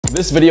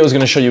This video is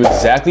going to show you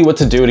exactly what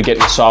to do to get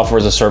into software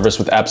as a service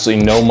with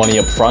absolutely no money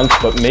up front,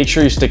 but make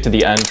sure you stick to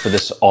the end for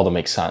this all to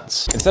make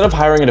sense. Instead of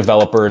hiring a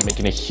developer and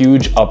making a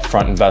huge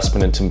upfront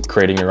investment into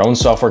creating your own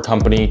software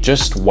company,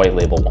 just white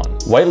label one.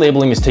 White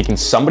labeling is taking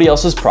somebody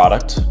else's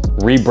product,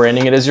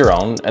 rebranding it as your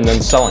own, and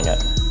then selling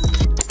it.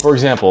 For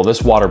example,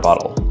 this water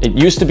bottle. It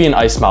used to be an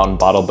Ice Mountain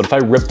bottle, but if I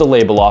rip the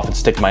label off and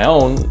stick my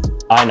own,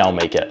 I now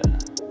make it.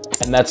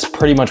 And that's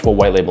pretty much what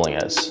white labeling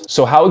is.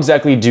 So how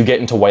exactly do you get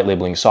into white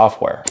labeling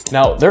software?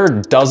 Now, there are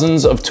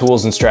dozens of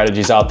tools and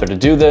strategies out there to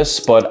do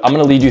this, but I'm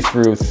gonna lead you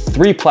through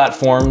 3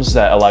 platforms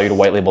that allow you to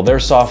white label their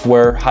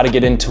software, how to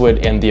get into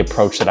it, and the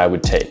approach that I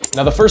would take.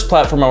 Now, the first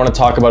platform I wanna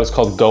talk about is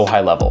called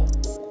gohighlevel.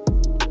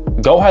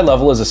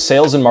 gohighlevel is a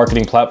sales and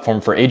marketing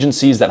platform for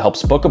agencies that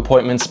helps book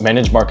appointments,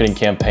 manage marketing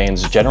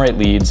campaigns, generate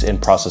leads,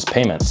 and process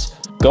payments.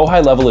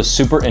 gohighlevel is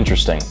super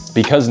interesting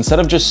because instead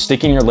of just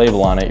sticking your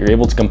label on it, you're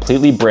able to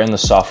completely brand the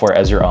software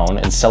as your own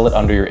and sell it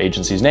under your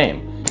agency's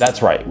name.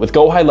 That's right, with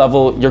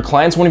gohighlevel, your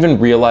clients won't even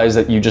realize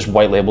that you just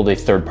white labeled a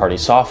third-party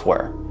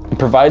software. It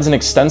provides an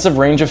extensive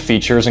range of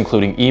features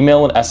including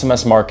email and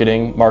SMS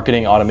marketing,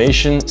 marketing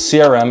automation,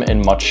 CRM,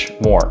 and much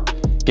more,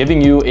 giving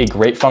you a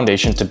great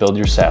foundation to build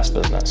your SaaS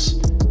business.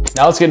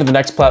 Now let's get into the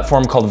next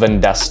platform called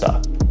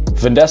Vendesta.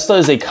 Vendesta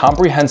is a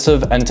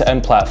comprehensive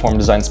end-to-end platform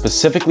designed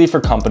specifically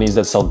for companies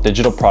that sell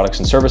digital products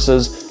and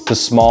services to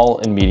small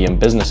and medium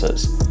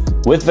businesses.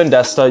 With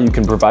Vendesta, you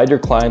can provide your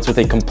clients with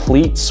a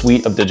complete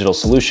suite of digital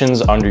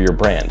solutions under your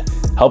brand,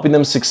 helping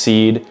them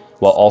succeed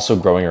while also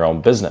growing your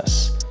own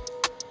business.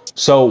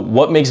 So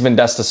what makes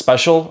Vendesta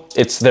special?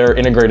 It's their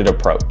integrated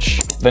approach.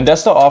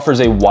 Vendesta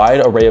offers a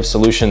wide array of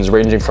solutions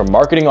ranging from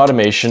marketing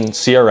automation,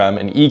 CRM,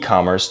 and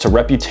e-commerce to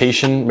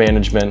reputation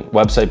management,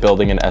 website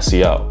building, and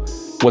SEO.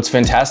 What's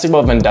fantastic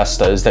about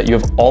Vendesta is that you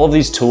have all of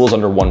these tools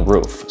under one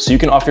roof, so you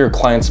can offer your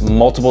clients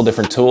multiple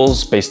different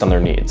tools based on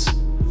their needs.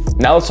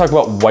 Now let's talk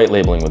about white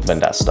labeling with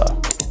Vendesta.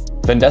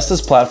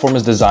 Vendesta's platform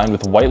is designed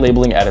with white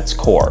labeling at its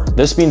core.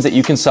 This means that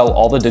you can sell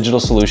all the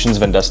digital solutions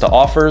Vendesta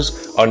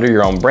offers under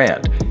your own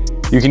brand.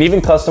 You can even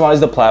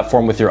customize the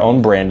platform with your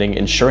own branding,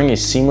 ensuring a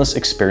seamless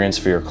experience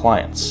for your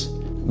clients.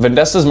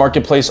 Vendesta's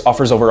marketplace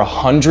offers over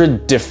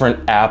 100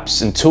 different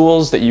apps and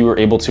tools that you are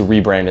able to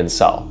rebrand and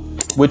sell,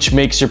 which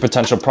makes your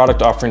potential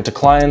product offering to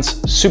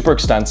clients super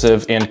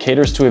extensive and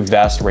caters to a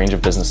vast range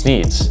of business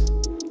needs.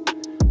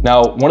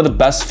 Now, one of the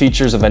best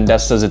features of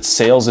Vendesta is its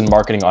sales and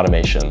marketing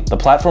automation. The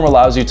platform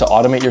allows you to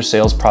automate your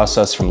sales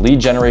process from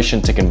lead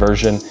generation to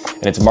conversion,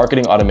 and its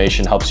marketing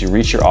automation helps you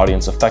reach your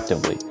audience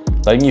effectively,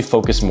 letting you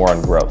focus more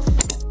on growth.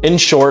 In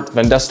short,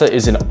 Vendesta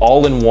is an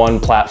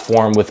all-in-one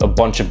platform with a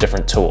bunch of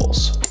different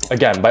tools.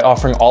 Again, by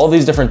offering all of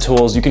these different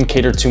tools, you can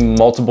cater to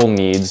multiple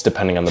needs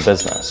depending on the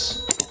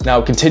business. Now,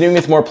 continuing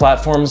with more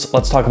platforms,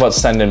 let's talk about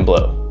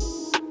Sendinblue.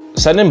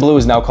 Sendinblue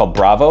is now called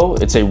Bravo.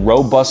 It's a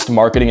robust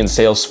marketing and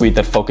sales suite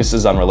that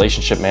focuses on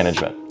relationship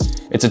management.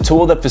 It's a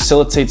tool that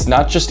facilitates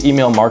not just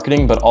email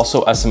marketing, but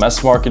also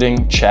SMS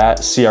marketing, chat,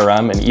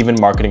 CRM, and even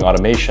marketing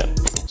automation.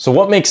 So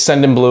what makes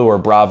Sendinblue or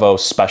Bravo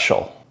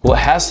special? Well, it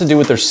has to do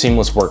with their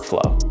seamless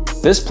workflow.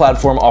 This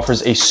platform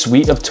offers a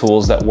suite of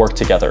tools that work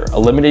together,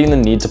 eliminating the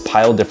need to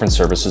pile different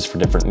services for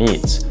different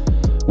needs.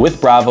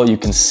 With Bravo, you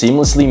can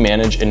seamlessly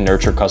manage and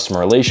nurture customer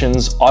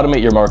relations,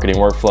 automate your marketing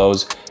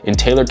workflows, and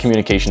tailor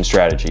communication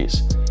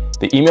strategies.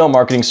 The email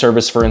marketing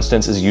service, for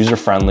instance, is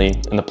user-friendly,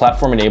 and the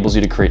platform enables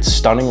you to create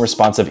stunning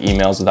responsive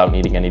emails without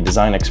needing any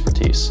design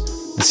expertise.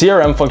 The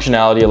CRM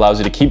functionality allows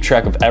you to keep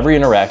track of every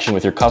interaction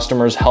with your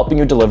customers, helping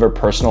you deliver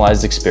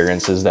personalized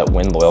experiences that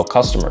win loyal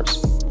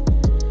customers.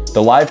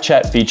 The live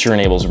chat feature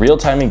enables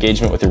real-time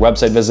engagement with your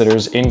website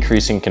visitors,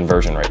 increasing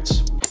conversion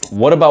rates.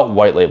 What about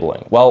white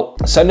labeling? Well,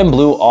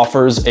 Sendinblue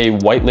offers a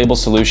white label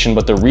solution,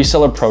 but the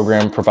reseller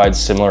program provides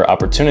similar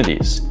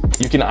opportunities.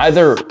 You can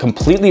either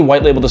completely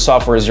white label the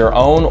software as your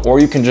own, or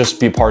you can just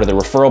be part of the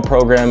referral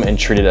program and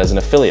treat it as an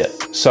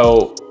affiliate.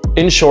 So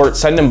in short,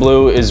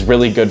 Sendinblue is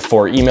really good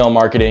for email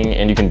marketing,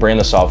 and you can brand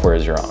the software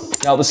as your own.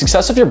 Now, the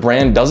success of your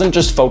brand doesn't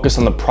just focus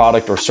on the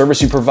product or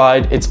service you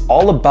provide, it's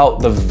all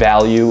about the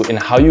value and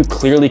how you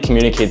clearly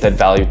communicate that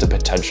value to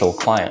potential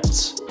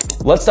clients.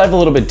 Let's dive a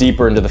little bit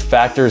deeper into the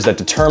factors that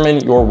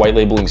determine your white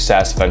labeling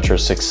SaaS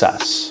venture's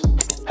success.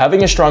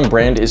 Having a strong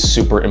brand is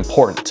super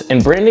important,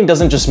 and branding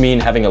doesn't just mean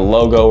having a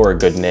logo or a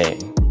good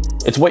name.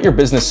 It's what your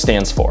business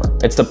stands for.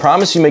 It's the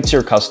promise you make to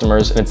your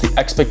customers, and it's the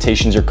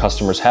expectations your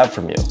customers have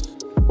from you.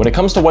 When it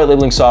comes to white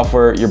labeling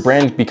software, your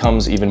brand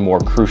becomes even more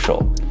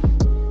crucial.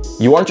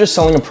 You aren't just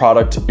selling a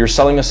product, you're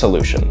selling a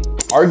solution.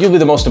 Arguably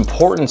the most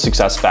important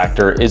success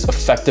factor is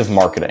effective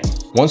marketing.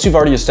 Once you've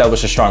already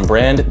established a strong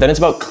brand, then it's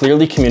about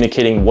clearly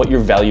communicating what your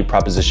value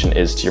proposition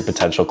is to your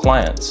potential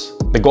clients.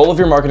 The goal of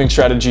your marketing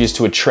strategy is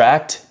to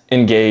attract,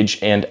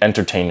 engage, and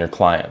entertain your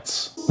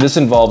clients. This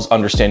involves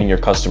understanding your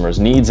customers'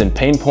 needs and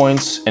pain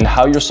points and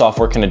how your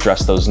software can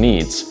address those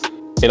needs.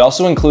 It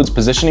also includes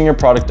positioning your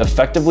product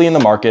effectively in the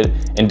market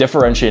and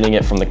differentiating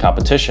it from the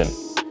competition.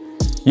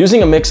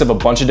 Using a mix of a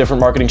bunch of different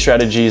marketing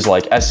strategies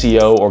like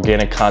SEO,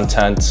 organic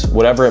content,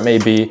 whatever it may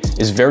be,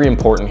 is very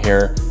important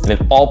here, and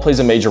it all plays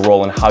a major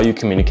role in how you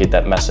communicate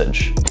that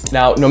message.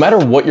 Now, no matter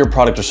what your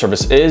product or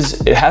service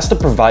is, it has to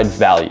provide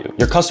value.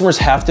 Your customers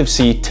have to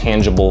see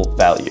tangible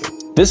value.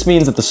 This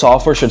means that the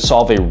software should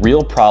solve a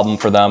real problem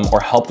for them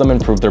or help them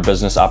improve their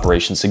business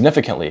operations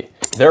significantly.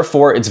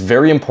 Therefore, it's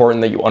very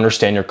important that you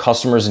understand your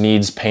customers'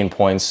 needs, pain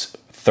points,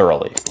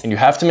 thoroughly. And you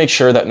have to make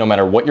sure that no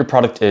matter what your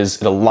product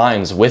is, it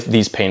aligns with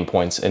these pain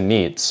points and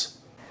needs.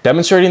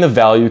 Demonstrating the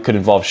value could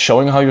involve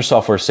showing how your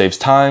software saves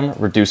time,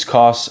 reduce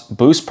costs,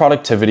 boosts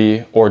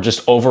productivity, or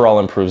just overall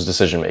improves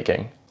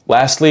decision-making.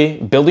 Lastly,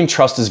 building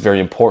trust is very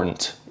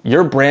important.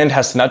 Your brand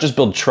has to not just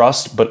build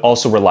trust, but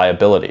also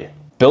reliability.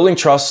 Building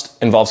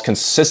trust involves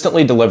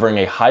consistently delivering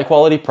a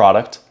high-quality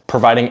product,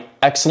 providing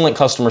excellent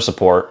customer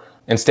support,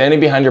 and standing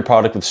behind your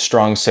product with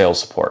strong sales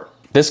support.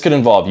 This could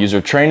involve user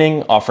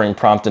training, offering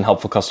prompt and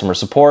helpful customer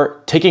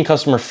support, taking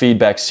customer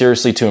feedback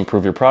seriously to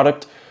improve your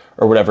product,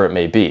 or whatever it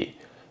may be.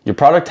 Your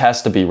product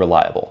has to be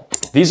reliable.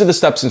 These are the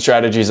steps and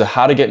strategies of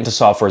how to get into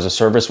software as a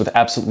service with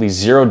absolutely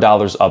 $0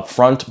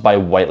 upfront by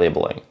white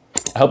labeling.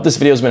 I hope this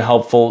video has been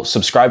helpful.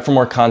 Subscribe for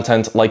more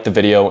content, like the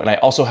video, and I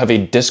also have a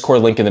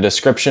Discord link in the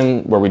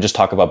description where we just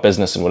talk about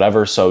business and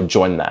whatever, so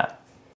join that.